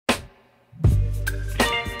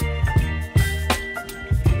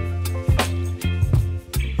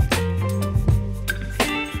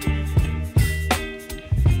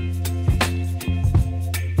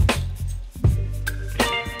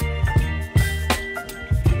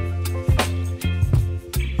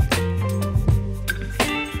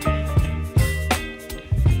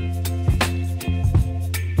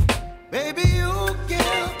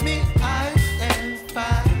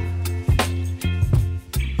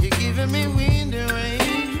giving me wind and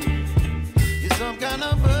rain. You're some kind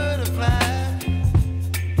of butterfly.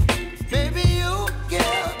 Baby, you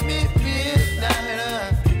give me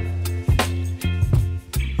midnight.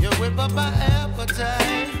 You whip up my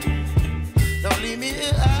appetite. Don't leave me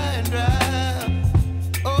here high and dry.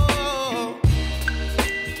 Oh,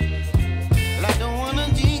 well, I don't wanna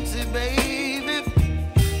jinx it, baby,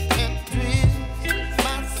 and twist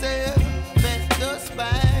myself at the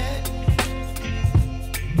spine.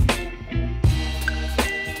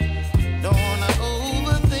 Don't wanna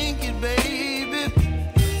overthink it, baby.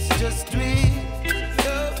 It's just twist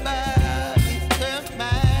your body and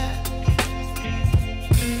mine.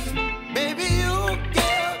 Baby, you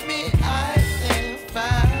give me ice and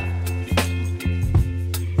fire.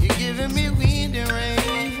 You're giving me wind and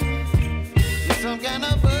rain. You're some kind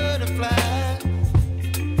of butterfly.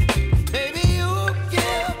 Baby, you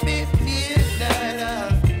give me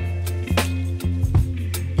midnight.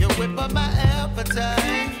 You whip up my appetite.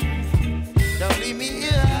 Don't leave me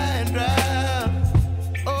here high and dry.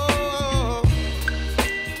 Oh,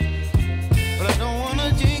 but I don't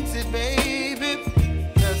wanna jinx it, baby.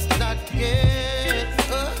 Let's not get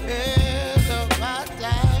ahead of my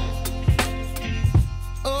time.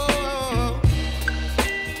 Oh,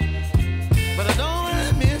 but I don't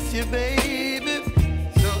wanna miss you, baby.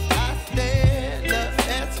 So I stand up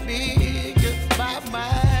and speak my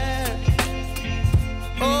mind.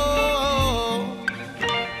 Oh.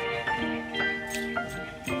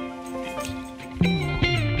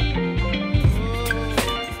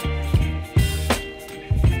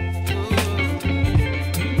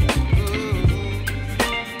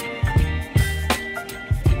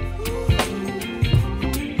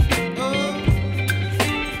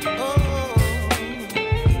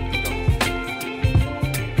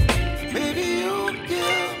 Baby, you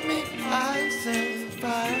give me ice and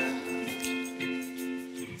fire.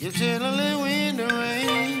 You're chilling wind and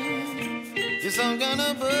rain. You're some kind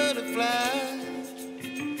of butterfly.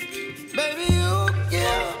 Baby, you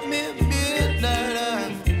give me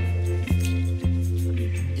midnight.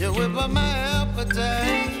 You whip up my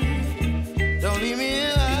appetite.